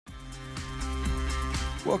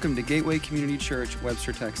Welcome to Gateway Community Church,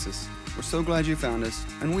 Webster, Texas. We're so glad you found us,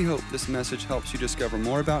 and we hope this message helps you discover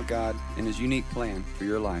more about God and His unique plan for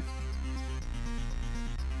your life.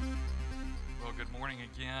 Well, good morning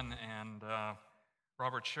again, and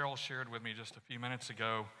Robert Sherrill shared with me just a few minutes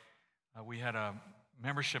ago, we had a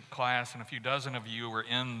membership class, and a few dozen of you were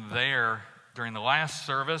in there during the last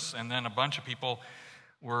service, and then a bunch of people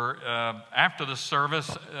were, after the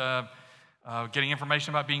service, getting information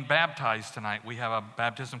about being baptized tonight. We have a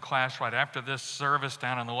baptism class right after this service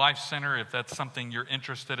down in the Life Center. If that's something you're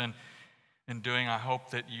interested in doing, I hope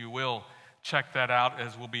that you will check that out,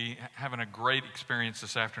 as we'll be having a great experience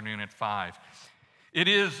this afternoon at 5. It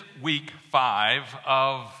is week 5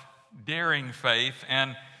 of Daring Faith,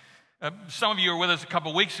 and some of you who were with us a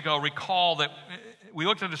couple weeks ago recall that we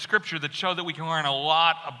looked at a scripture that showed that we can learn a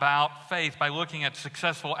lot about faith by looking at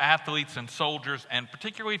successful athletes and soldiers, and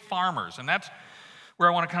particularly farmers. And that's where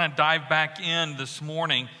I want to kind of dive back in this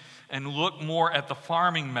morning and look more at the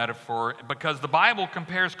farming metaphor, because the Bible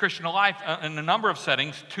compares Christian life in a number of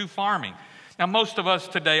settings to farming. Now, most of us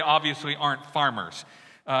today obviously aren't farmers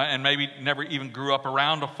and maybe never even grew up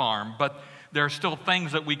around a farm, but there are still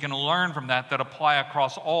things that we can learn from that apply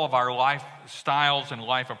across all of our lifestyles and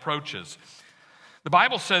life approaches. The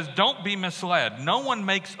Bible says, don't be misled. No one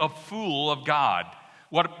makes a fool of God.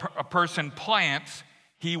 What a person plants,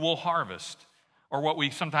 he will harvest. Or what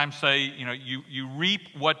we sometimes say, you reap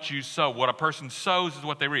what you sow. What a person sows is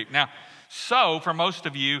what they reap. Now, sow, for most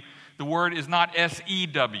of you, the word is not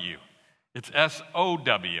S-E-W. It's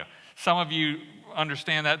S-O-W. Some of you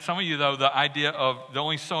understand that. Some of you, though, the idea of the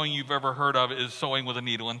only sewing you've ever heard of is sewing with a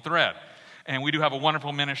needle and thread. And we do have a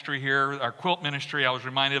wonderful ministry here, our quilt ministry, I was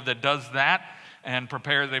reminded of, that does that. And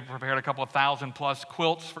they've prepared a couple of 1,000+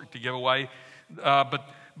 quilts to give away.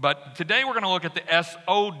 But today we're going to look at the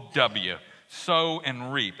S-O-W, sow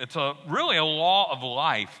and reap. It's really a law of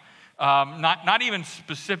life, not even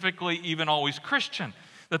specifically even always Christian,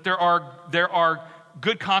 that there are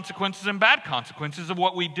good consequences and bad consequences of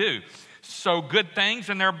what we do. Sow good things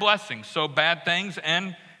and there are blessings. Sow bad things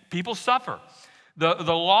and people suffer.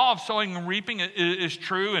 The law of sowing and reaping is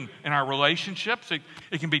true in our relationships.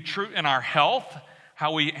 It can be true in our health,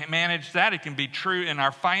 how we manage that. It can be true in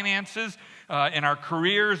our finances, in our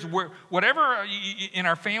careers, whatever, in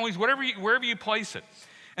our families, wherever you place it.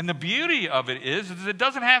 And the beauty of it is it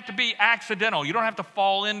doesn't have to be accidental. You don't have to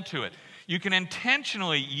fall into it. You can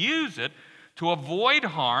intentionally use it to avoid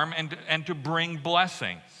harm and to bring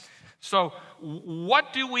blessing. So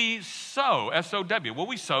what do we sow, S-O-W? Well,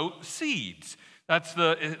 we sow seeds. That's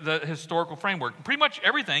the historical framework. Pretty much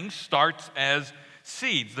everything starts as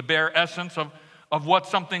seeds, the bare essence of what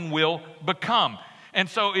something will become. And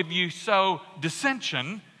so if you sow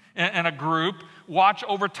dissension in a group, watch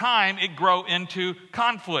over time it grow into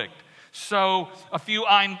conflict. Sow a few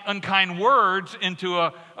unkind words into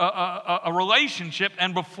a relationship,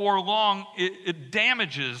 and before long it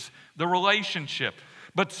damages the relationship.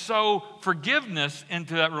 But sow forgiveness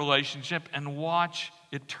into that relationship and watch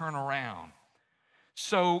it turn around.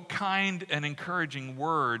 Sow kind and encouraging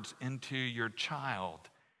words into your child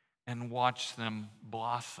and watch them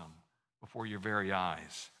blossom before your very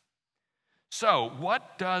eyes. So,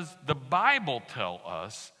 what does the Bible tell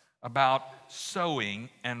us about sowing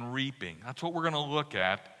and reaping? That's what we're going to look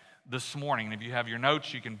at this morning. And if you have your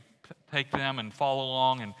notes, you can take them and follow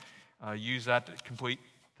along and use that to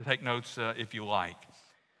take notes if you like.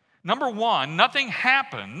 Number one, nothing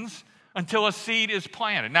happens until a seed is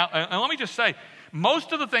planted. Now, let me just say,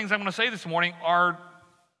 most of the things I'm going to say this morning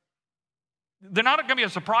they're not going to be a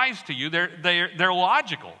surprise to you. They're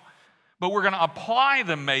logical, but we're going to apply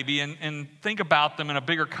them maybe and think about them in a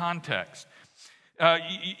bigger context.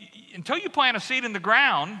 Until you plant a seed in the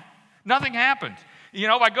ground, nothing happens.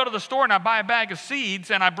 If I go to the store and I buy a bag of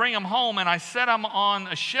seeds and I bring them home and I set them on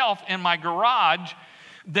a shelf in my garage,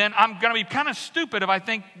 then I'm going to be kind of stupid if I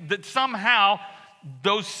think that somehow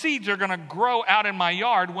those seeds are going to grow out in my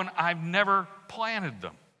yard when I've never planted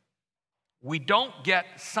them. We don't get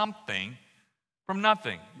something from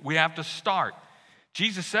nothing. We have to start.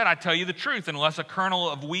 Jesus said, I tell you the truth, unless a kernel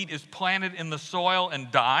of wheat is planted in the soil and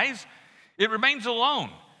dies, it remains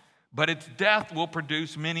alone, but its death will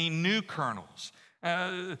produce many new kernels.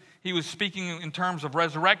 He was speaking in terms of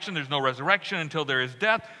resurrection. There's no resurrection until there is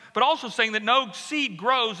death, but also saying that no seed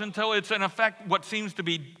grows until it's in effect what seems to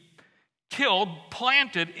be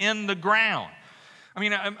planted in the ground. I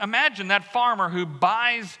mean, imagine that farmer who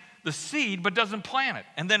buys the seed but doesn't plant it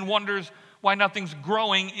and then wonders why nothing's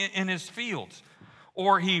growing in his fields.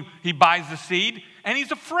 Or he buys the seed and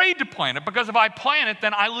he's afraid to plant it, because if I plant it,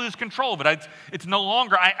 then I lose control of it. It's no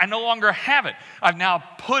longer, I no longer have it. I've now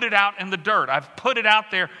put it out in the dirt. I've put it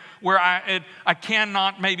out there where I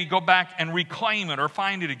cannot maybe go back and reclaim it or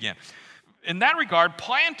find it again. In that regard,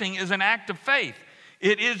 planting is an act of faith.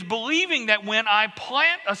 It is believing that when I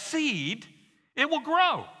plant a seed, it will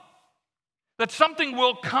grow, that something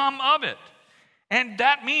will come of it. And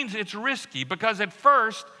that means it's risky, because at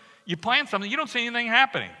first you plant something, you don't see anything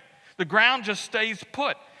happening. The ground just stays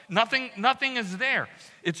put. Nothing is there.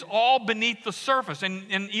 It's all beneath the surface. And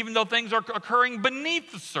even though things are occurring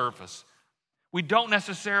beneath the surface, we don't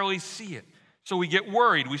necessarily see it. So we get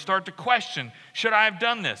worried. We start to question, should I have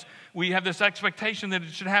done this? We have this expectation that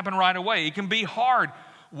it should happen right away. It can be hard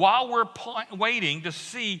while we're waiting to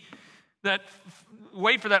see that,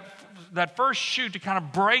 wait for that first shoot to kind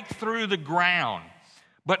of break through the ground.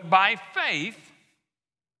 But by faith,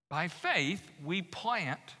 we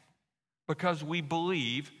plant because we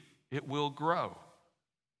believe it will grow.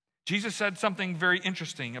 Jesus said something very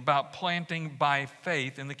interesting about planting by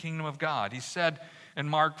faith in the kingdom of God. He said in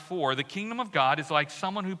Mark 4, the kingdom of God is like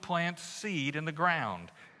someone who plants seed in the ground.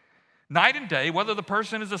 Night and day, whether the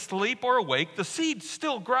person is asleep or awake, the seed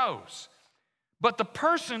still grows. But the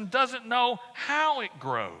person doesn't know how it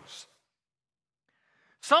grows.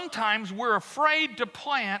 Sometimes we're afraid to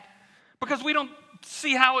plant because we don't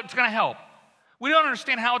see how it's going to help. We don't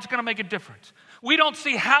understand how it's going to make a difference. We don't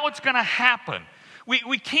see how it's going to happen.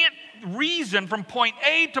 We can't reason from point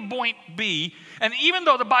A to point B, and even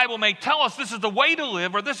though the Bible may tell us this is the way to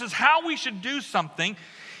live or this is how we should do something,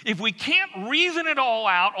 if we can't reason it all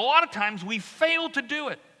out, a lot of times we fail to do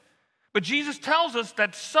it. But Jesus tells us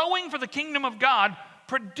that sowing for the kingdom of God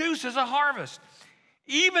produces a harvest,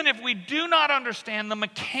 even if we do not understand the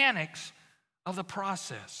mechanics of the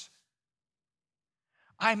process.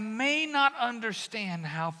 I may not understand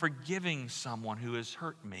how forgiving someone who has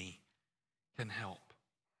hurt me can help,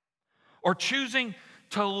 or choosing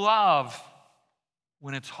to love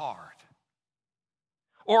when it's hard,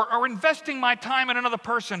 or investing my time in another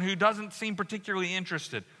person who doesn't seem particularly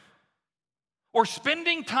interested, or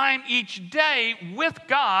spending time each day with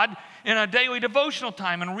God in a daily devotional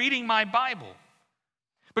time and reading my Bible.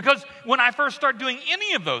 Because when I first start doing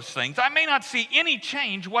any of those things, I may not see any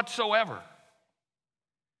change whatsoever.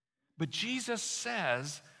 But Jesus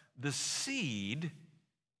says the seed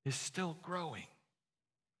is still growing.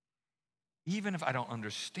 Even if I don't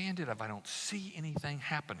understand it, if I don't see anything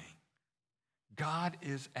happening, God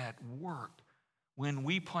is at work when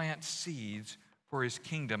we plant seeds for his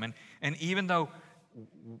kingdom. And even though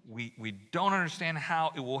we don't understand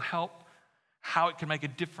how it will help, how it can make a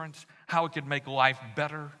difference, how it could make life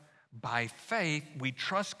better, by faith, we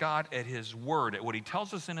trust God at his word, at what he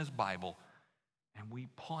tells us in his Bible, and we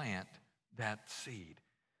plant that seed.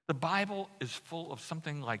 The Bible is full of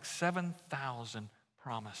something like 7,000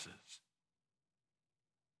 promises.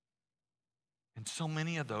 And so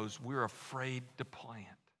many of those we're afraid to plant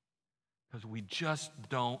because we just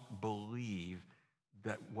don't believe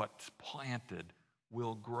that what's planted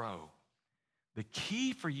will grow. The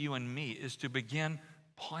key for you and me is to begin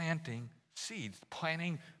planting seeds,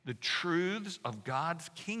 planting the truths of God's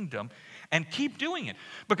kingdom, and keep doing it.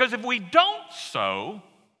 Because if we don't sow,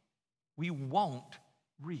 we won't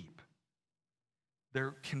reap.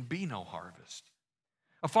 There can be no harvest.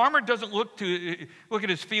 A farmer doesn't look at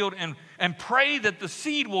his field and pray that the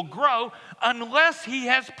seed will grow unless he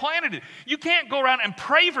has planted it. You can't go around and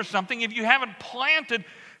pray for something if you haven't planted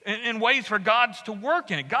in ways for God to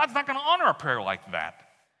work in it. God's not going to honor a prayer like that.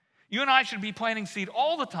 You and I should be planting seed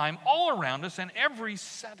all the time, all around us, in every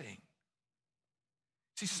setting.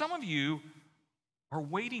 See, some of you are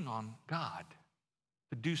waiting on God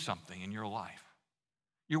to do something in your life.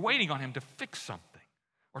 You're waiting on him to fix something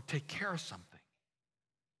or take care of something.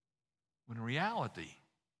 When in reality,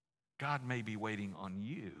 God may be waiting on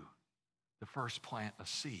you to first plant a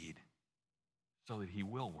seed so that he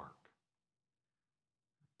will work.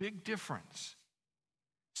 Big difference.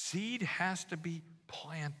 Seed has to be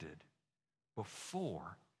planted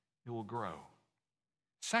before it will grow.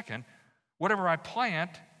 Second, whatever I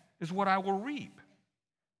plant is what I will reap.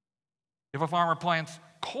 If a farmer plants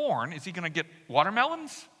corn, is he going to get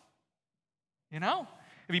watermelons? You know?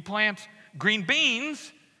 If he plants green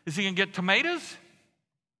beans, is he going to get tomatoes?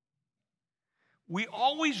 We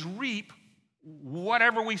always reap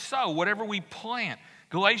whatever we sow, whatever we plant.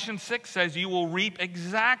 Galatians 6 says you will reap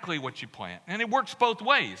exactly what you plant. And it works both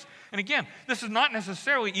ways. And again, this is not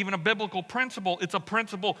necessarily even a biblical principle. It's a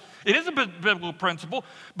principle. It is a biblical principle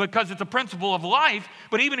because it's a principle of life.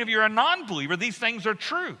 But even if you're a non-believer, these things are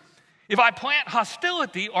true. If I plant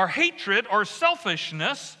hostility or hatred or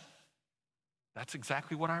selfishness, that's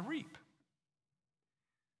exactly what I reap.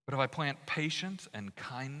 But if I plant patience and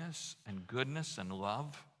kindness and goodness and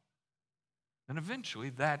love, then eventually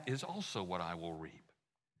that is also what I will reap.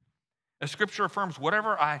 As Scripture affirms,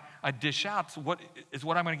 whatever I dish out is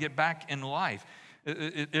what I'm going to get back in life.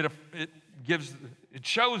 It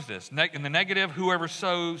shows this. In the negative, whoever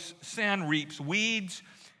sows sin reaps weeds.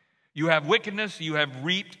 You have wickedness, you have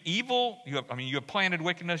reaped evil. You have planted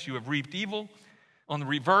wickedness, you have reaped evil. On the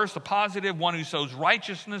reverse, the positive, one who sows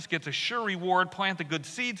righteousness gets a sure reward. Plant the good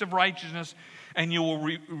seeds of righteousness, and you will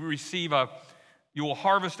you will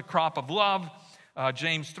harvest a crop of love.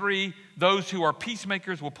 James 3, those who are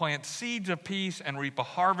peacemakers will plant seeds of peace and reap a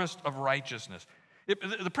harvest of righteousness.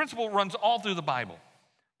 The principle runs all through the Bible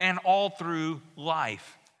and all through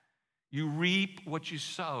life. You reap what you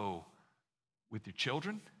sow with your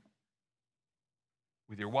children,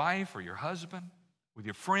 with your wife or your husband, with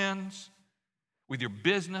your friends, with your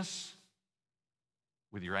business,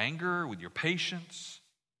 with your anger, with your patience,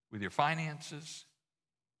 with your finances,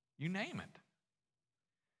 you name it.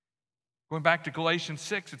 Going back to Galatians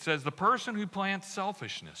 6, it says, the person who plants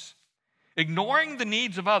selfishness, ignoring the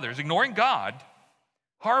needs of others, ignoring God,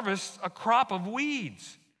 harvests a crop of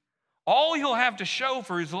weeds. All he'll have to show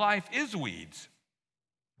for his life is weeds.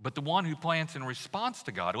 But the one who plants in response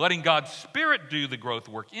to God, letting God's Spirit do the growth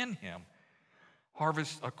work in him,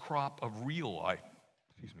 harvests a crop of real life,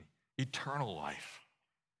 eternal life.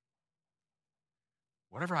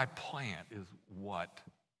 Whatever I plant is what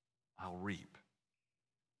I'll reap.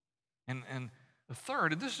 And the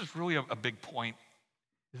third, and this is really a big point,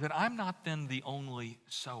 is that I'm not then the only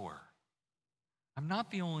sower. I'm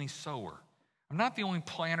not the only sower. I'm not the only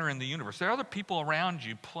planter in the universe. There are other people around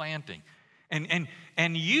you planting.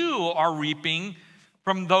 And you are reaping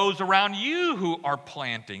from those around you who are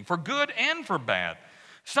planting, for good and for bad.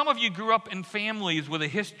 Some of you grew up in families with a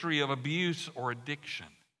history of abuse or addiction.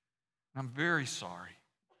 I'm very sorry.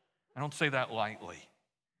 I don't say that lightly.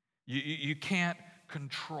 You can't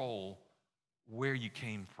control where you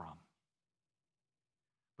came from.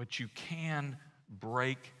 But you can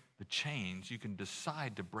break the chains. You can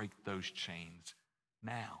decide to break those chains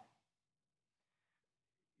now.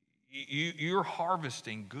 You're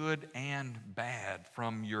harvesting good and bad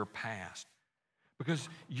from your past because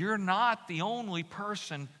you're not the only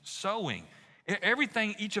person sowing.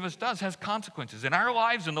 Everything each of us does has consequences in our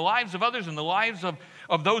lives, in the lives of others, in the lives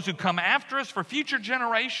of those who come after us for future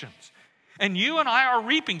generations. And you and I are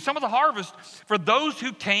reaping some of the harvest for those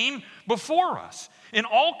who came before us in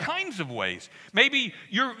all kinds of ways. Maybe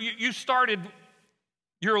you started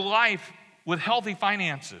your life with healthy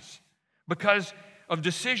finances because of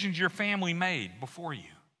decisions your family made before you.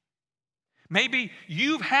 Maybe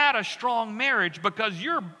you've had a strong marriage because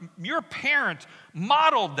your parents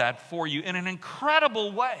modeled that for you in an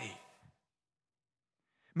incredible way.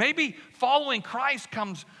 Maybe following Christ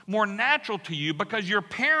comes more natural to you because your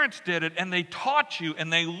parents did it and they taught you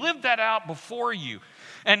and they lived that out before you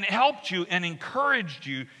and helped you and encouraged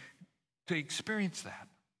you to experience that.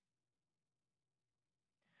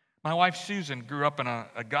 My wife Susan grew up in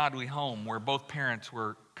a godly home where both parents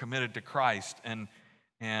were committed to Christ and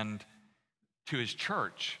to his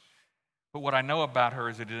church. But what I know about her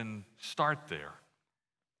is it didn't start there.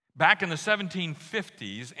 Back in the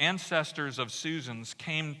 1750s, ancestors of Susan's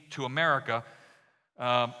came to America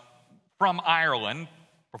from Ireland,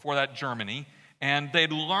 before that Germany, and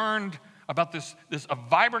they'd learned about a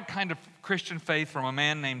vibrant kind of Christian faith from a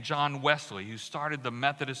man named John Wesley, who started the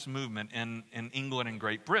Methodist movement in England and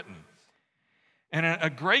Great Britain. And a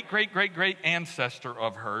great ancestor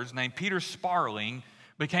of hers, named Peter Sparling,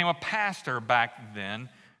 became a pastor back then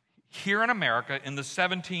here in America in the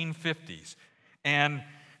 1750s. And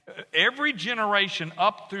every generation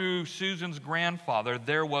up through Susan's grandfather,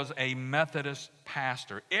 there was a Methodist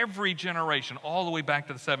pastor. Every generation, all the way back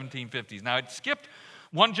to the 1750s. Now, it skipped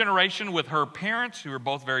one generation with her parents, who were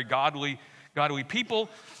both very godly people,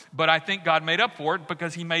 but I think God made up for it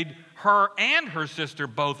because he made her and her sister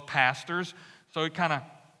both pastors, so it kind of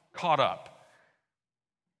caught up.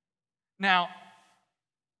 Now,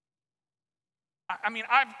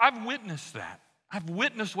 I've witnessed that. I've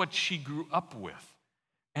witnessed what she grew up with.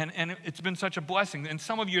 And it's been such a blessing. And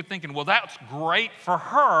some of you are thinking, well, that's great for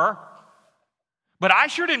her, but I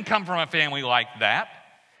sure didn't come from a family like that.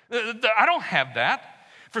 I don't have that.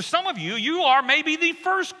 For some of you, you are maybe the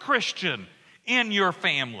first Christian in your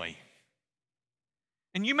family.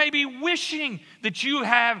 And you may be wishing that you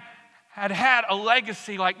had a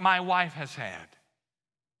legacy like my wife has had.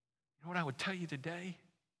 You know what I would tell you today?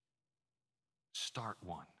 Start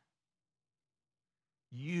one.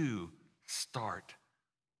 You start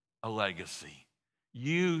a legacy.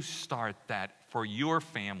 You start that for your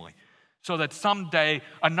family so that someday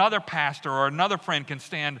another pastor or another friend can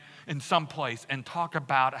stand in some place and talk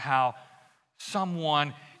about how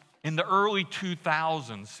someone in the early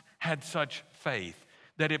 2000s had such faith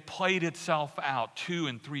that it played itself out 2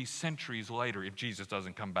 and 3 centuries later if Jesus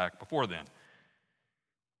doesn't come back before then.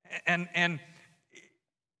 And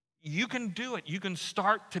you can do it. You can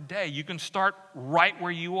start today. You can start right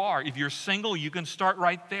where you are. If you're single, you can start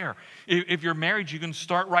right there. If you're married, you can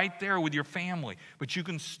start right there with your family. But you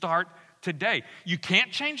can start today. You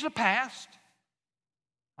can't change the past.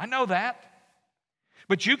 I know that.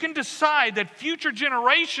 But you can decide that future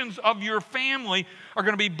generations of your family are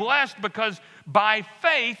going to be blessed because by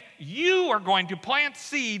faith, you are going to plant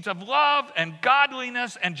seeds of love and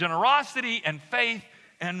godliness and generosity and faith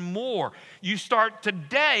and more. You start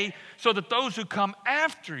today so that those who come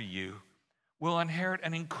after you will inherit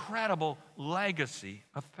an incredible legacy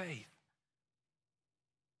of faith.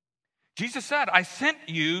 Jesus said, I sent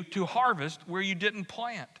you to harvest where you didn't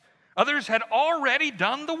plant. Others had already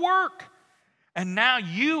done the work, and now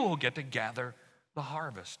you will get to gather the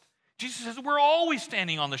harvest. Jesus says we're always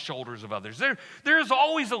standing on the shoulders of others. There is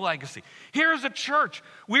always a legacy. Here's a church.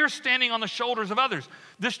 We're standing on the shoulders of others.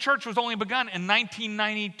 This church was only begun in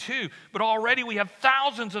 1992, but already we have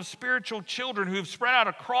thousands of spiritual children who have spread out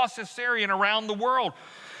across this area and around the world.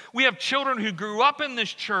 We have children who grew up in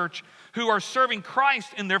this church who are serving Christ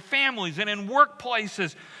in their families and in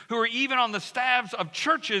workplaces, who are even on the staffs of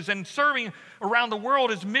churches and serving around the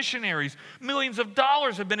world as missionaries. Millions of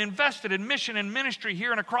dollars have been invested in mission and ministry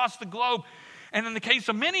here and across the globe. And in the case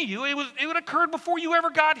of many of you, it occurred before you ever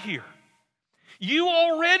got here. You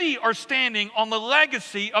already are standing on the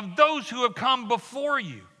legacy of those who have come before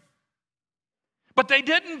you. But they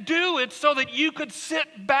didn't do it so that you could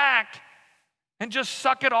sit back and just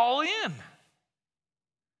suck it all in.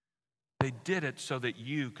 They did it so that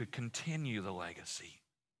you could continue the legacy.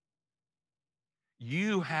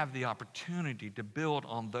 You have the opportunity to build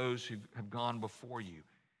on those who have gone before you.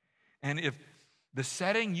 And if the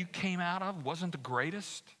setting you came out of wasn't the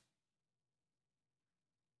greatest,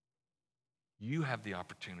 you have the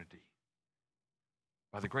opportunity.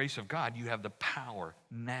 By the grace of God, you have the power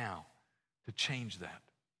now to change that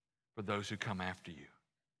for those who come after you.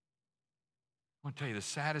 I want to tell you, the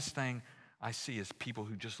saddest thing I see is people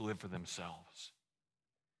who just live for themselves.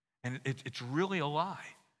 And it's really a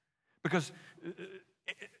lie. Because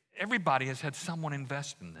everybody has had someone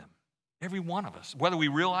invest in them. Every one of us, whether we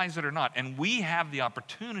realize it or not. And we have the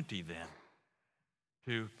opportunity then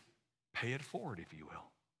to pay it forward, if you will.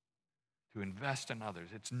 To invest in others.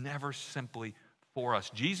 It's never simply for us.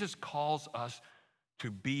 Jesus calls us to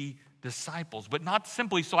be disciples. But not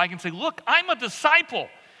simply so I can say, look, I'm a disciple.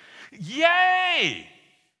 Yay!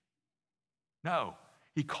 No,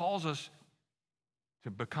 he calls us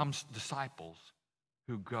to become disciples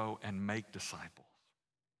who go and make disciples.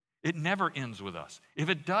 It never ends with us. If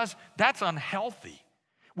it does, that's unhealthy.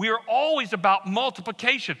 We are always about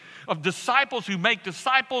multiplication of disciples who make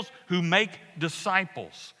disciples who make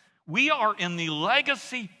disciples. We are in the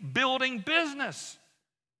legacy building business.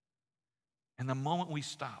 And the moment we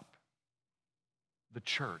stop, the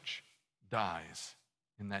church dies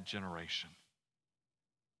in that generation.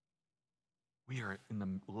 We are in the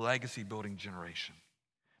legacy building generation.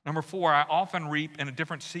 Number 4, I often reap in a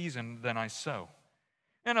different season than I sow.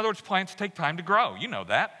 In other words, plants take time to grow. You know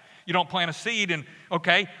that. You don't plant a seed and,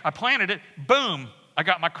 okay, I planted it, boom, I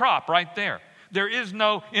got my crop right there. There is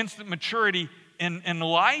no instant maturity in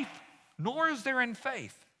life, nor is there in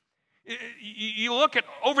faith. You look at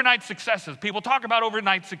overnight successes. People talk about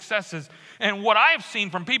overnight successes. And what I've seen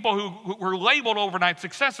from people who were labeled overnight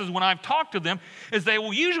successes when I've talked to them is they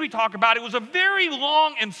will usually talk about it was a very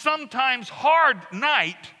long and sometimes hard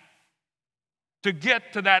night to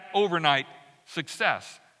get to that overnight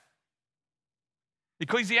success.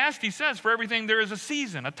 Ecclesiastes says, for everything there is a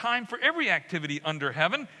season, a time for every activity under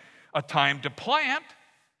heaven, a time to plant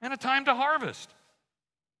and a time to harvest.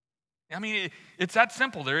 I mean, it's that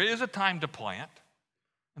simple. There is a time to plant,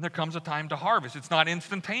 and there comes a time to harvest. It's not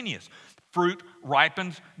instantaneous. Fruit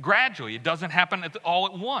ripens gradually. It doesn't happen all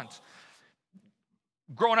at once.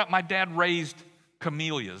 Growing up, my dad raised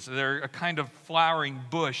camellias. They're a kind of flowering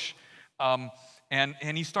bush, and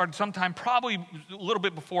he started sometime probably a little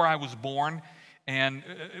bit before I was born,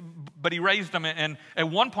 but he raised them, and at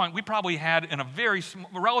one point, we probably had in a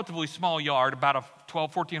relatively small yard, about a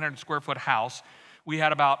 1,400 square foot house, we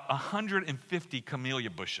had about 150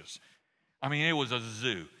 camellia bushes. I mean, it was a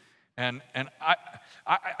zoo. And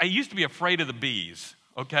I used to be afraid of the bees,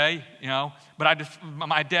 okay? You know, but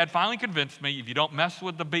my dad finally convinced me, if you don't mess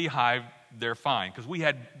with the beehive, they're fine.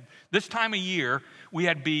 Because this time of year, we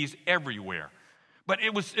had bees everywhere. But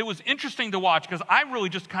it was interesting to watch because I really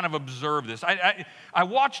just kind of observed this. I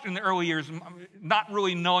watched in the early years, not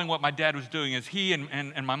really knowing what my dad was doing, as he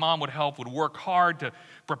and my mom would work hard to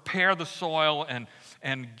prepare the soil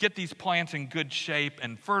and get these plants in good shape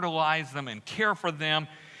and fertilize them and care for them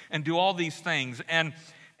and do all these things.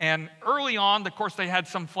 And early on, of course, they had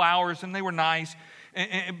some flowers and they were nice,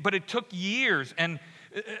 but it took years. And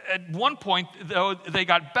at one point, though, they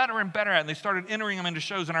got better and better at it, and they started entering them into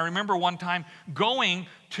shows. And I remember one time going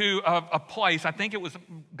to a place, I think it was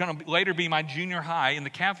going to later be my junior high, in the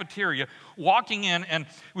cafeteria, walking in, and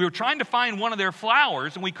we were trying to find one of their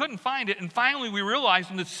flowers, and we couldn't find it. And finally, we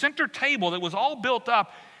realized on the center table that was all built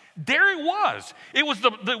up, there it was. It was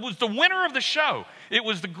the winner of the show. It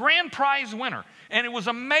was the grand prize winner. And it was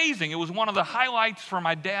amazing. It was one of the highlights for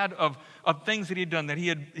my dad of things that he had done, that he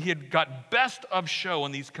had got best of show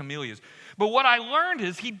in these camellias. But what I learned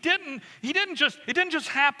is it didn't just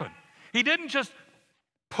happen. He didn't just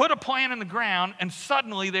put a plant in the ground and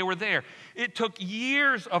suddenly they were there. It took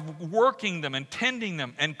years of working them and tending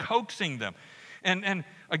them and coaxing them. And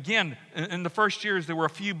again, in the first years, there were a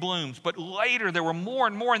few blooms, but later there were more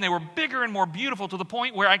and more, and they were bigger and more beautiful, to the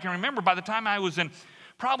point where I can remember by the time I was in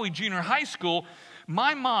probably junior high school,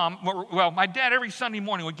 my dad every Sunday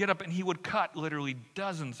morning would get up and he would cut literally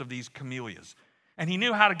dozens of these camellias. And he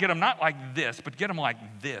knew how to get them not like this, but get them like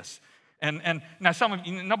this. And now some of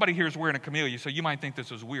you, nobody here is wearing a camellia, so you might think this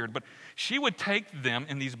was weird, but she would take them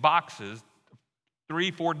in these boxes,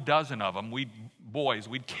 3-4 dozen of them, we'd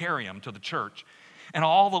carry them to the church, and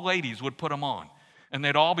all the ladies would put them on, and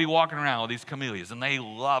they'd all be walking around with these camellias, and they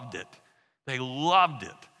loved it. They loved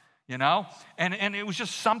it, you know? And it was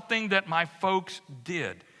just something that my folks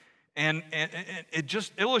did. And it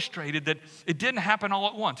just illustrated that it didn't happen all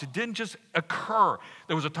at once. It didn't just occur.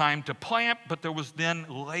 There was a time to plant, but there was then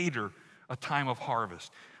later a time of harvest.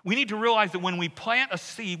 We need to realize that when we plant a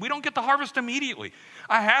seed, we don't get the harvest immediately.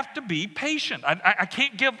 I have to be patient. I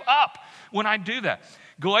can't give up when I do that.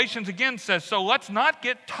 Galatians again says, so let's not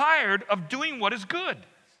get tired of doing what is good.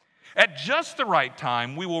 At just the right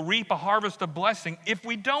time, we will reap a harvest of blessing if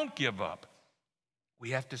we don't give up.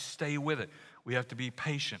 We have to stay with it. We have to be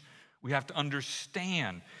patient. We have to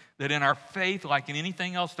understand that in our faith, like in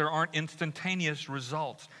anything else, there aren't instantaneous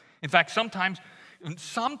results. In fact, sometimes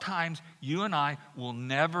you and I will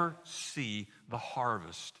never see the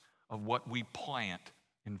harvest of what we plant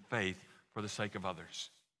in faith for the sake of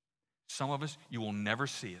others. Some of us, you will never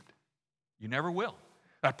see it. You never will.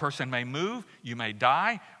 That person may move, you may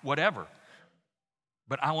die, whatever.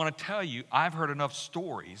 But I want to tell you, I've heard enough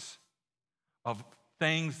stories of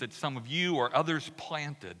things that some of you or others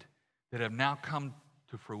planted that have now come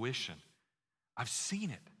to fruition. I've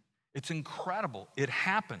seen it. It's incredible. It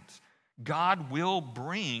happens. God will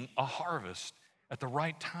bring a harvest at the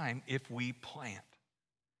right time if we plant.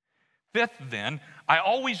 Fifth, then, I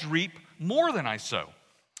always reap more than I sow.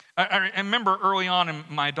 I remember early on in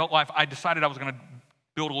my adult life, I decided I was going to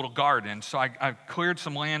build a little garden. So I cleared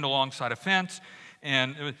some land alongside a fence,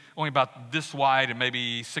 and it was only about this wide and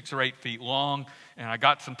maybe 6 or 8 feet long. And I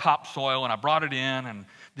got some topsoil, and I brought it in and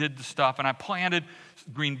did the stuff. And I planted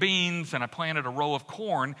green beans, and I planted a row of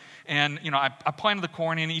corn. And, I planted the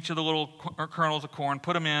corn in each of the little kernels of corn,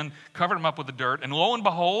 put them in, covered them up with the dirt. And lo and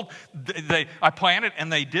behold, I planted,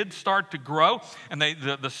 and they did start to grow. And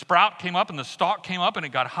the sprout came up, and the stalk came up, and it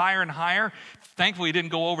got higher and higher. Thankfully, it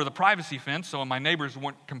didn't go over the privacy fence, so my neighbors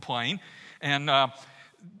wouldn't complain. And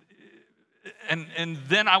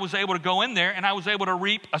then I was able to go in there, and I was able to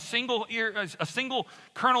reap a single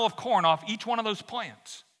kernel of corn off each one of those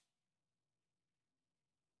plants.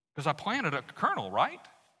 Because I planted a kernel, right?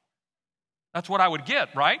 That's what I would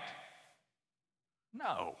get, right?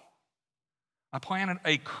 No. I planted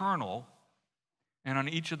a kernel, and on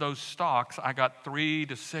each of those stalks, I got 3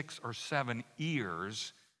 to 6 or 7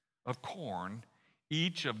 ears of corn,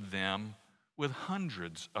 each of them with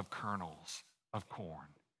hundreds of kernels of corn.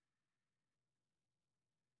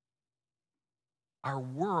 Our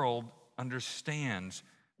world understands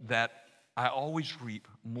that I always reap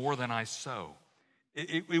more than I sow.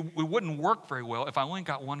 It wouldn't work very well if I only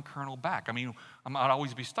got one kernel back. I mean, I'd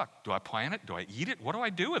always be stuck. Do I plant it? Do I eat it? What do I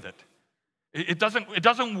do with it? It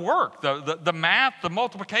doesn't work. The math, the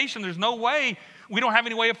multiplication, there's no way. We don't have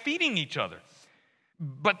any way of feeding each other.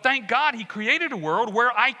 But thank God he created a world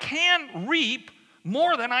where I can reap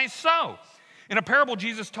more than I sow. In a parable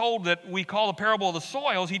Jesus told that we call the parable of the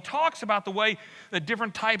soils, he talks about the way that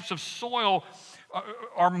different types of soil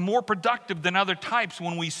are more productive than other types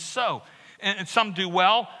when we sow. And some do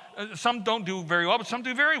well, some don't do very well, but some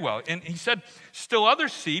do very well. And he said, still other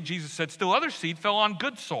seed, Jesus said, still other seed fell on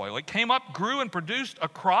good soil. It came up, grew, and produced a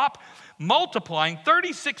crop, multiplying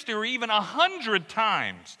 30, 60, or even 100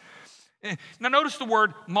 times. Now notice the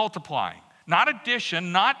word multiplying. Not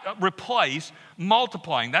addition, not replace,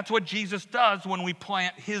 multiplying. That's what Jesus does when we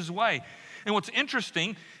plant his way. And what's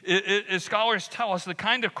interesting is scholars tell us the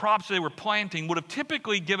kind of crops they were planting would have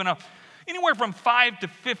typically given up anywhere from 5 to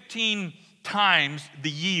 15 times the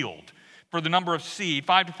yield for the number of seed,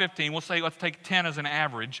 5 to 15. We'll say, let's take 10 as an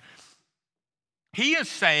average. He is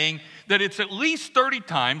saying that it's at least 30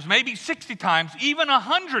 times, maybe 60 times, even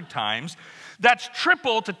 100 times. That's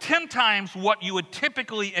triple to 10 times what you would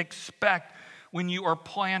typically expect when you are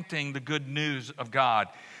planting the good news of God.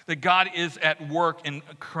 That God is at work in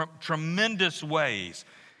tremendous ways.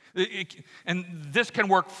 And this can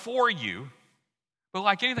work for you, but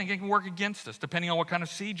like anything, it can work against us, depending on what kind of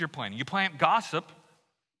seed you're planting. You plant gossip,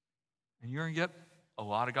 and you're going to get a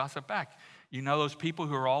lot of gossip back. You know those people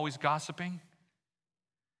who are always gossiping?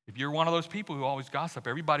 If you're one of those people who always gossip,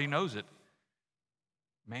 everybody knows it.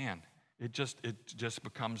 Man, it just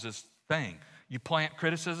becomes this thing. You plant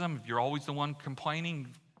criticism, if you're always the one complaining,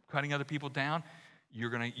 cutting other people down, you're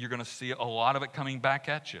gonna see a lot of it coming back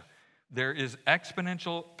at you. There is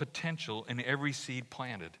exponential potential in every seed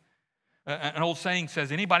planted. An old saying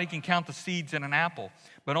says, anybody can count the seeds in an apple,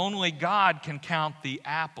 but only God can count the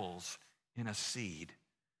apples in a seed,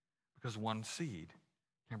 because one seed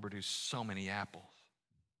can produce so many apples.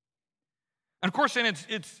 And of course, then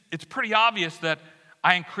it's pretty obvious that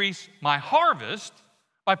I increase my harvest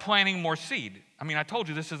by planting more seed. I mean, I told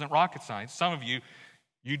you this isn't rocket science. Some of you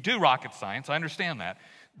do rocket science. I understand that.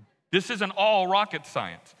 This isn't all rocket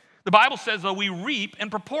science. The Bible says, though, we reap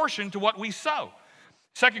in proportion to what we sow.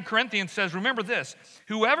 2 Corinthians says, remember this,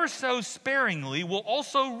 whoever sows sparingly will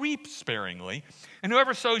also reap sparingly, and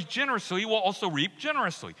whoever sows generously will also reap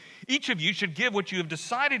generously. Each of you should give what you have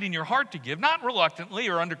decided in your heart to give, not reluctantly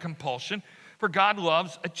or under compulsion, for God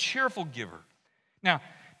loves a cheerful giver. Now,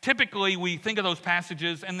 typically we think of those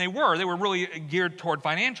passages, and they were really geared toward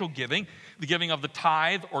financial giving, the giving of the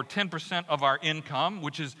tithe or 10% of our income,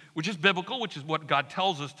 which is biblical, which is what God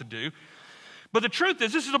tells us to do. But the truth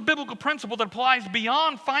is, this is a biblical principle that applies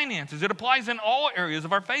beyond finances. It applies in all areas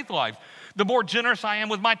of our faith lives. The more generous I am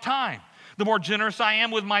with my time, the more generous I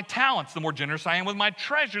am with my talents, the more generous I am with my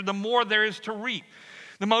treasure, the more there is to reap.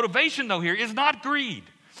 The motivation, though, here is not greed.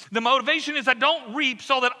 The motivation is I don't reap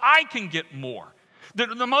so that I can get more.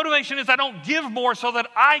 The motivation is I don't give more so that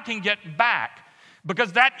I can get back,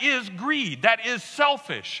 because that is greed. That is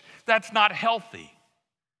selfish. That's not healthy.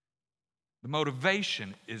 The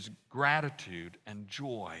motivation is gratitude and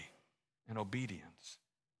joy and obedience.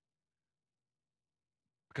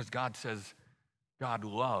 Because God says God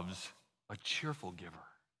loves a cheerful giver.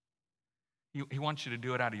 He wants you to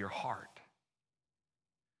do it out of your heart.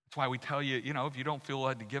 That's why we tell you, if you don't feel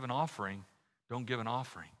led to give an offering, don't give an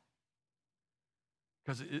offering.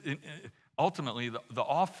 Because ultimately, the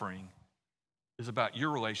offering is about your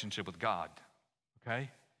relationship with God, okay?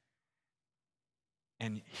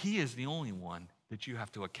 And he is the only one that you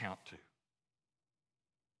have to account to.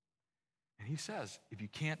 And he says, if you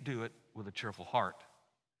can't do it with a cheerful heart,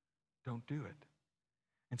 don't do it.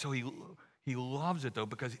 And so he loves it, though,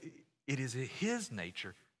 because it is his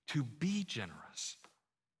nature to be generous.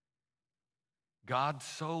 God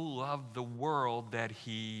so loved the world that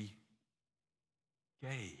he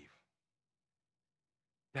gave.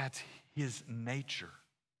 That's his nature.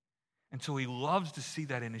 And so he loves to see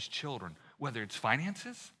that in his children, whether it's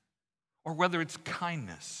finances or whether it's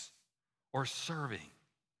kindness or serving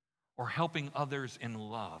or helping others in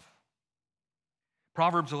love.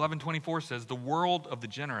 Proverbs 11:24 says, the world of the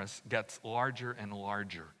generous gets larger and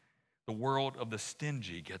larger. The world of the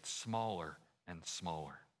stingy gets smaller and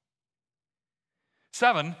smaller.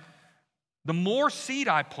 7, the more seed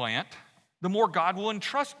I plant, the more God will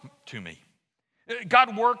entrust to me.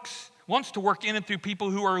 God wants to work in and through people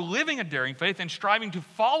who are living a daring faith and striving to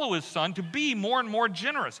follow his son to be more and more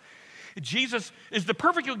generous. Jesus is the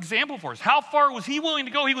perfect example for us. How far was he willing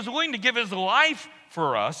to go? He was willing to give his life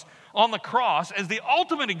for us on the cross as the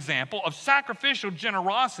ultimate example of sacrificial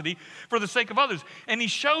generosity for the sake of others. And he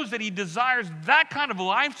shows that he desires that kind of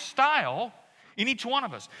lifestyle in each one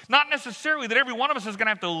of us. Not necessarily that every one of us is going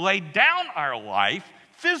to have to lay down our life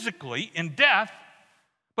physically in death,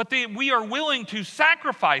 but that we are willing to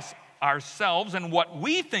sacrifice ourselves and what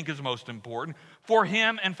we think is most important for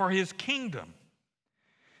him and for his kingdom.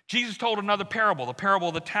 Jesus told another parable, the parable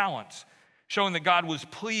of the talents, showing that God was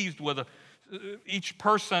pleased with each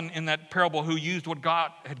person in that parable who used what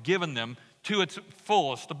God had given them to its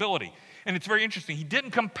fullest ability. And it's very interesting. He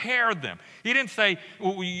didn't compare them. He didn't say,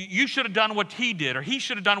 well, you should have done what he did, or he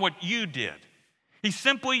should have done what you did. He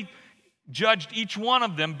simply judged each one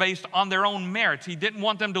of them based on their own merits. He didn't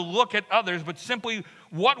want them to look at others, but simply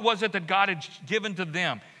what was it that God had given to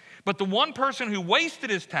them. But the one person who wasted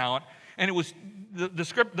his talent, and it was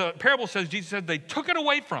the parable says, Jesus said they took it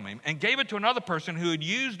away from him and gave it to another person who had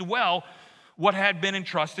used well what had been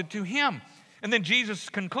entrusted to him. And then Jesus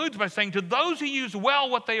concludes by saying, to those who use well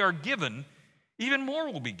what they are given, even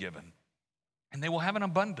more will be given, and they will have an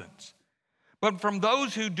abundance. But from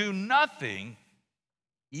those who do nothing,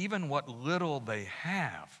 even what little they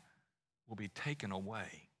have will be taken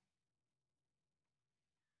away.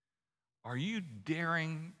 Are you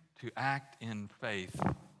daring to act in faith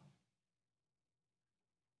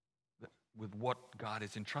with what God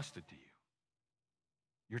has entrusted to you?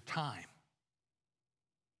 Your time.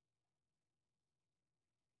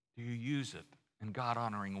 Do you use it in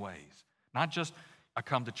God-honoring ways? Not just, I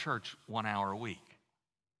come to church 1 hour a week.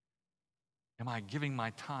 Am I giving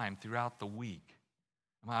my time throughout the week?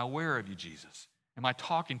 Am I aware of you, Jesus? Am I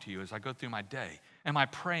talking to you as I go through my day? Am I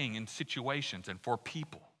praying in situations and for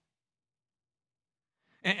people?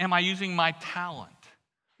 Am I using my talent,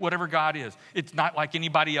 whatever God is? It's not like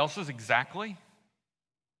anybody else's exactly,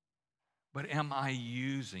 but am I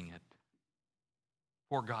using it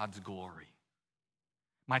for God's glory?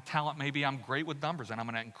 My talent, maybe I'm great with numbers and I'm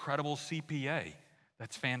an incredible CPA.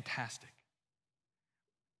 That's fantastic.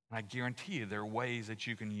 And I guarantee you there are ways that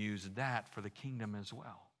you can use that for the kingdom as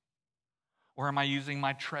well. Or am I using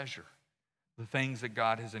my treasure, the things that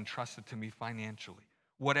God has entrusted to me financially?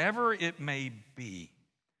 Whatever it may be,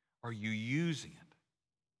 are you using it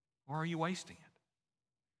or are you wasting it?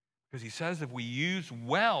 Because he says if we use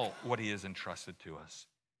well what he has entrusted to us,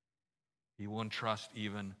 he will entrust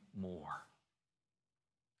even more.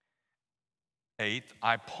 8th,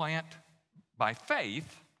 I plant by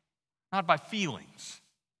faith, not by feelings.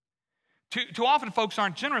 Too often folks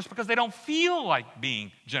aren't generous because they don't feel like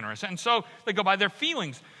being generous, and so they go by their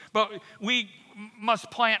feelings. But we must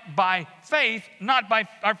plant by faith, not by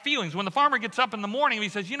our feelings. When the farmer gets up in the morning and he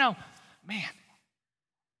says, man,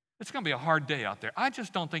 it's going to be a hard day out there. I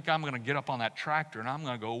just don't think I'm going to get up on that tractor and I'm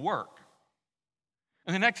going to go work.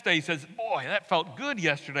 And the next day he says, boy, that felt good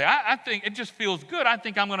yesterday. I think it just feels good. I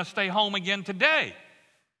think I'm going to stay home again today.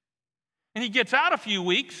 And he gets out a few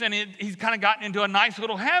weeks and he's kind of gotten into a nice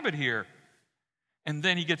little habit here. And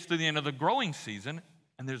then he gets to the end of the growing season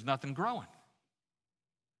and there's nothing growing.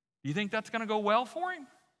 Do you think that's going to go well for him?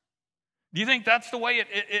 Do you think that's the way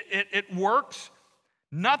it works?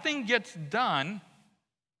 Nothing gets done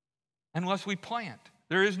unless we plant.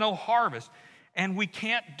 There is no harvest. And we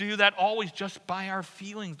can't do that always just by our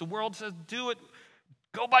feelings. The world says, do it,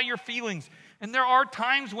 go by your feelings. And there are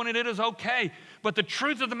times when it is okay. But the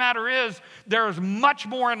truth of the matter is, there is much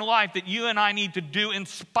more in life that you and I need to do in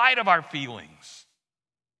spite of our feelings.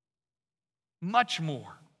 Much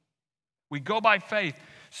more. We go by faith.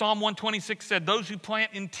 Psalm 126 said, those who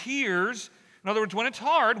plant in tears, in other words, when it's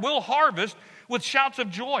hard, will harvest with shouts of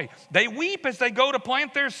joy. They weep as they go to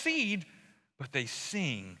plant their seed, but they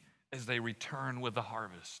sing as they return with the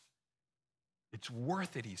harvest. It's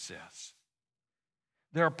worth it, he says.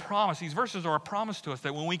 They're a promise. These verses are a promise to us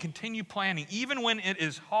that when we continue planting, even when it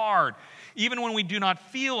is hard, even when we do not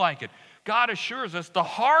feel like it, God assures us the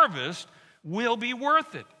harvest will be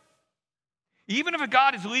worth it. Even if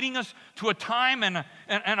God is leading us to a time and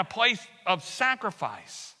a place of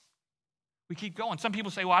sacrifice, we keep going. Some people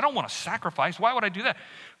say, well, I don't want to sacrifice. Why would I do that?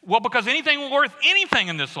 Well, because anything worth anything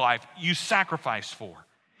in this life, you sacrifice for.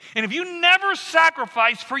 And if you never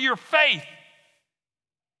sacrifice for your faith,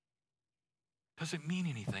 does it mean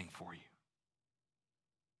anything for you?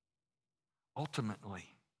 Ultimately,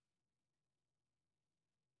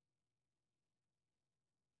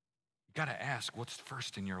 you got to ask what's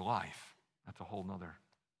first in your life. That's a whole nother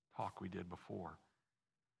talk we did before.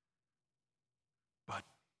 But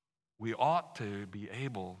we ought to be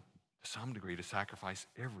able, to some degree, to sacrifice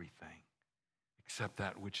everything except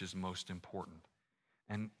that which is most important.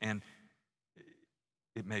 And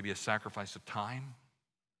it may be a sacrifice of time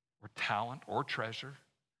or talent or treasure,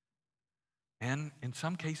 and in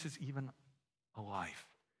some cases, even a life.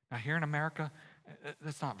 Now, here in America,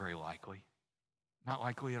 that's not very likely. Not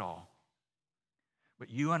likely at all. But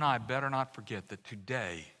you and I better not forget that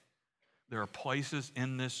today there are places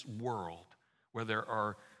in this world where there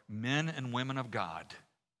are men and women of God,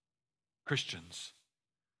 Christians,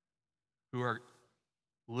 who are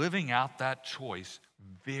living out that choice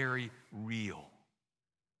very real.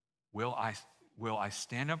 Will I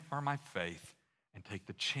stand up for my faith and take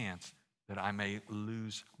the chance that I may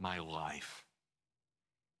lose my life?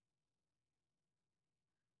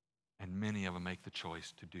 And many of them make the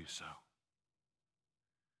choice to do so.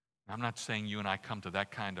 I'm not saying you and I come to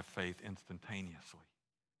that kind of faith instantaneously.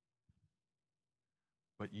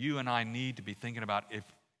 But you and I need to be thinking about if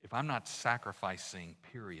I'm not sacrificing,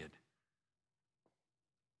 period,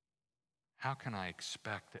 how can I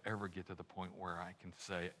expect to ever get to the point where I can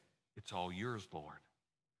say, it's all yours, Lord,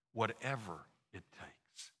 whatever it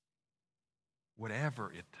takes.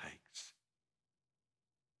 Whatever it takes.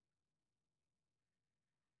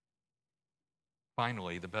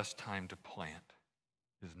 Finally, the best time to plant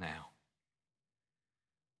is now.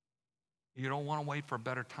 You don't want to wait for a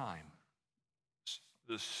better time.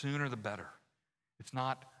 The sooner the better. It's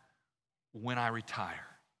not when I retire.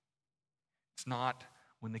 It's not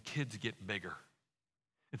when the kids get bigger.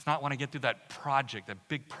 It's not when I get through that project, that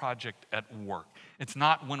big project at work. It's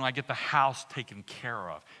not when I get the house taken care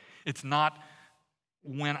of. It's not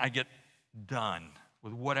when I get done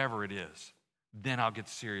with whatever it is. Then I'll get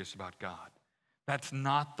serious about God. That's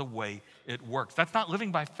not the way it works. That's not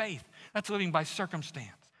living by faith. That's living by circumstance.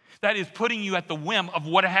 That is putting you at the whim of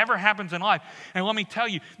whatever happens in life. And let me tell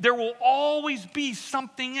you, there will always be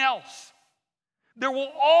something else. There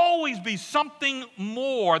will always be something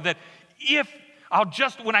more that if I'll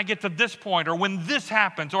just, when I get to this point, or when this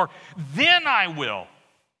happens, or then I will.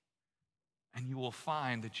 And you will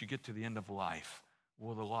find that you get to the end of life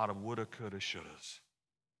with a lot of woulda, coulda, shouldas.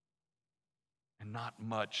 And not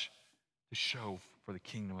much to show for the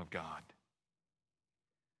kingdom of God.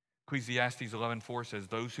 Ecclesiastes 11:4 says,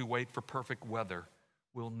 those who wait for perfect weather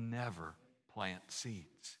will never plant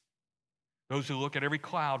seeds. Those who look at every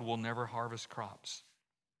cloud will never harvest crops.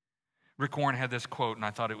 Rick Warren had this quote, and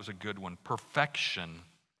I thought it was a good one. Perfection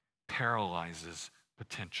paralyzes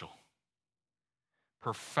potential.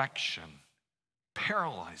 Perfection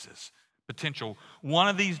paralyzes potential. One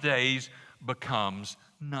of these days becomes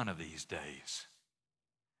none of these days.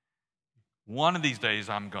 One of these days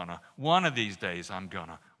I'm gonna. One of these days I'm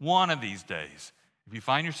gonna. One of these days. If you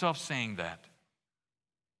find yourself saying that,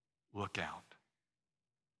 look out.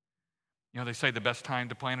 You know, they say the best time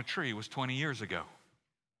to plant a tree was 20 years ago.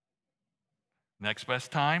 Next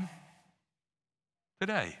best time?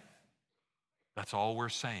 Today. That's all we're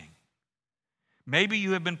saying. Maybe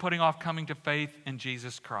you have been putting off coming to faith in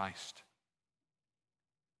Jesus Christ.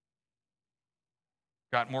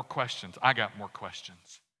 Got more questions? I got more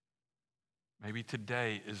questions. Maybe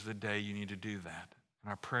today is the day you need to do that. And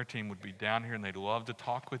our prayer team would be down here and they'd love to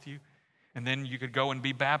talk with you. And then you could go and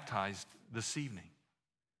be baptized this evening.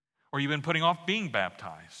 Or you've been putting off being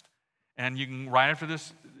baptized. And you can, right after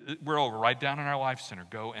this, we're over, right down in our Life Center,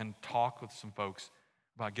 go and talk with some folks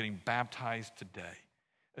about getting baptized today.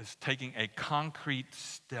 It's taking a concrete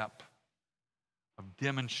step of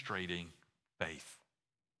demonstrating faith,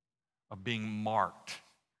 of being marked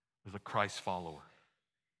as a Christ follower.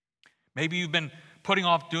 Maybe you've been putting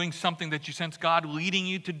off doing something that you sense God leading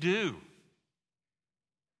you to do.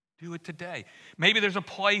 Do it today. Maybe there's a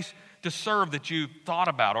place to serve that you thought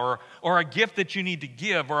about, or a gift that you need to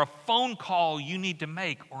give, or a phone call you need to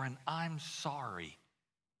make, or an I'm sorry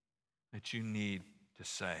that you need to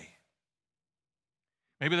say.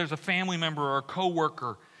 Maybe there's a family member or a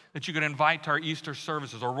coworker that you could invite to our Easter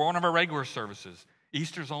services or one of our regular services.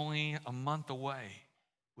 Easter's only a month away,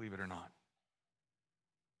 believe it or not.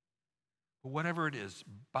 But whatever it is,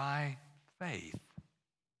 by faith,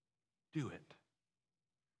 do it.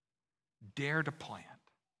 Dare to plant.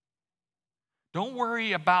 Don't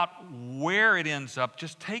worry about where it ends up.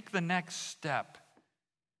 Just take the next step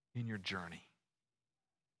in your journey.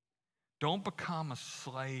 Don't become a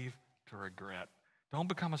slave to regret. Don't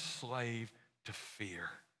become a slave to fear.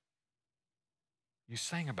 You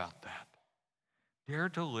sang about that. Dare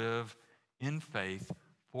to live in faith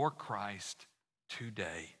for Christ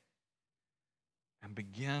today and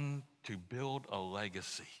begin to build a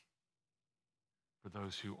legacy for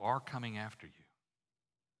those who are coming after you.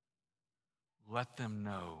 Let them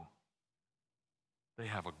know they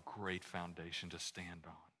have a great foundation to stand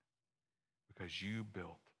on because you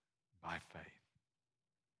built by faith.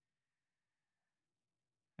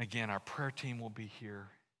 Again, our prayer team will be here.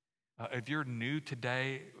 If you're new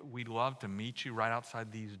today, we'd love to meet you right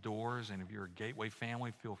outside these doors. And if you're a Gateway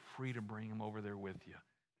family, feel free to bring them over there with you.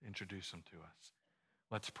 Introduce them to us.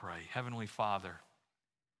 Let's pray. Heavenly Father,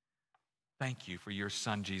 thank you for your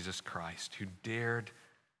Son, Jesus Christ, who dared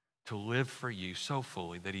to live for you so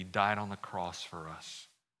fully that he died on the cross for us.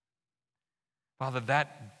 Father,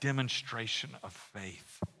 that demonstration of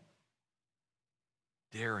faith,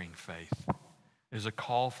 daring faith, is a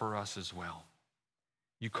call for us as well.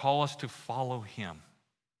 You call us to follow him,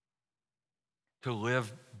 to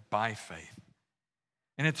live by faith.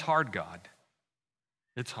 And it's hard, God.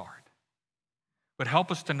 It's hard. But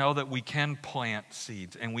help us to know that we can plant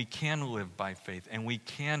seeds and we can live by faith and we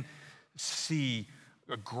can see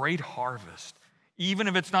a great harvest, even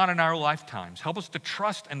if it's not in our lifetimes. Help us to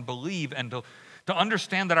trust and believe and to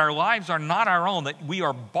understand that our lives are not our own, that we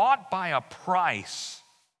are bought by a price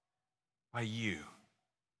by you.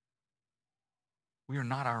 We are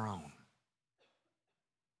not our own.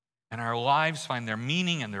 And our lives find their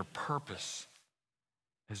meaning and their purpose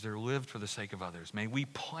as they're lived for the sake of others. May we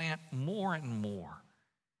plant more and more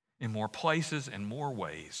in more places and more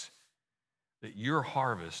ways, that your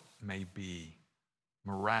harvest may be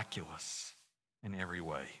miraculous in every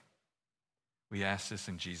way. We ask this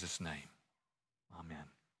in Jesus' name. Amen.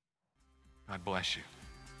 God bless you.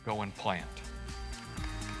 Go and plant.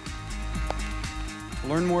 To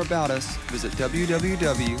learn more about us, visit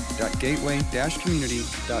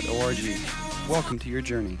www.gateway-community.org. Welcome to your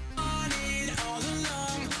journey.